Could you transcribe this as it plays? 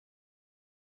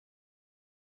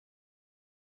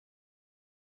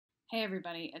Hey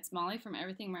everybody, it's Molly from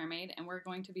Everything Mermaid, and we're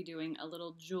going to be doing a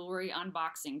little jewelry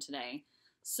unboxing today.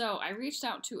 So I reached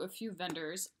out to a few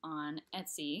vendors on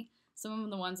Etsy, some of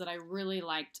the ones that I really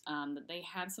liked, that they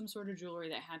had some sort of jewelry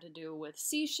that had to do with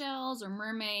seashells or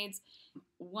mermaids.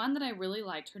 One that I really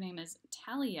liked, her name is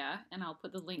Talia, and I'll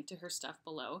put the link to her stuff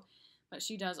below, but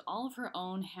she does all of her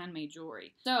own handmade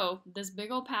jewelry. So this big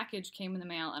old package came in the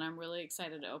mail, and I'm really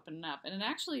excited to open it up. And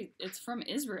it's from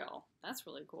Israel. That's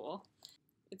really cool.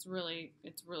 It's really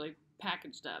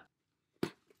packaged up.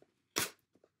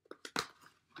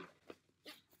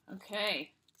 Okay,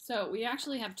 so we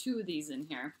actually have two of these in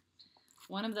here.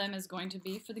 One of them is going to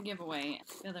be for the giveaway.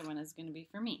 The other one is going to be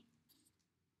for me.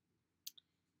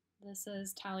 This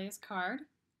is Talia's card.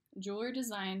 Jewelry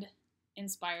designed,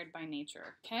 inspired by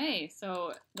nature. Okay,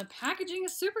 so the packaging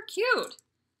is super cute.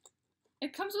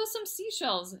 It comes with some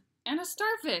seashells and a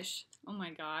starfish. Oh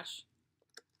my gosh.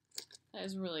 That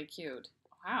is really cute.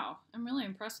 Wow, I'm really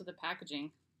impressed with the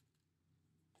packaging.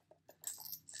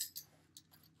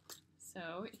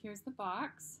 So here's the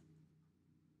box,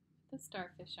 with the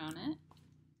starfish on it,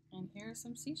 and here are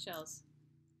some seashells,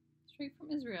 straight from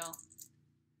Israel.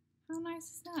 How nice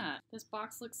is that? This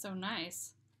box looks so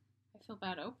nice. I feel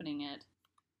bad opening it.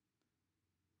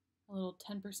 A little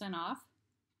 10% off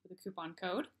with a coupon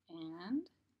code, and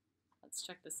let's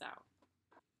check this out.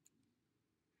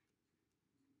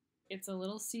 It's a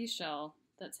little seashell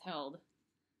that's held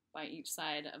by each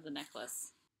side of the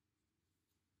necklace.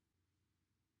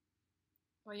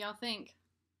 What y'all think?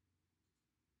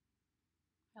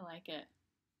 I like it.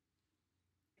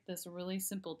 This really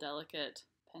simple, delicate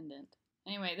pendant.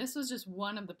 Anyway, this was just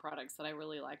one of the products that I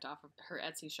really liked off of her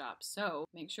Etsy shop. So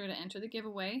make sure to enter the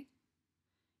giveaway.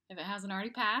 If it hasn't already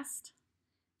passed,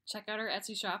 check out her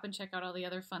Etsy shop and check out all the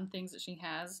other fun things that she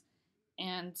has.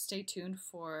 And stay tuned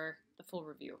for the full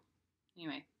review.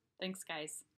 Anyway, thanks guys.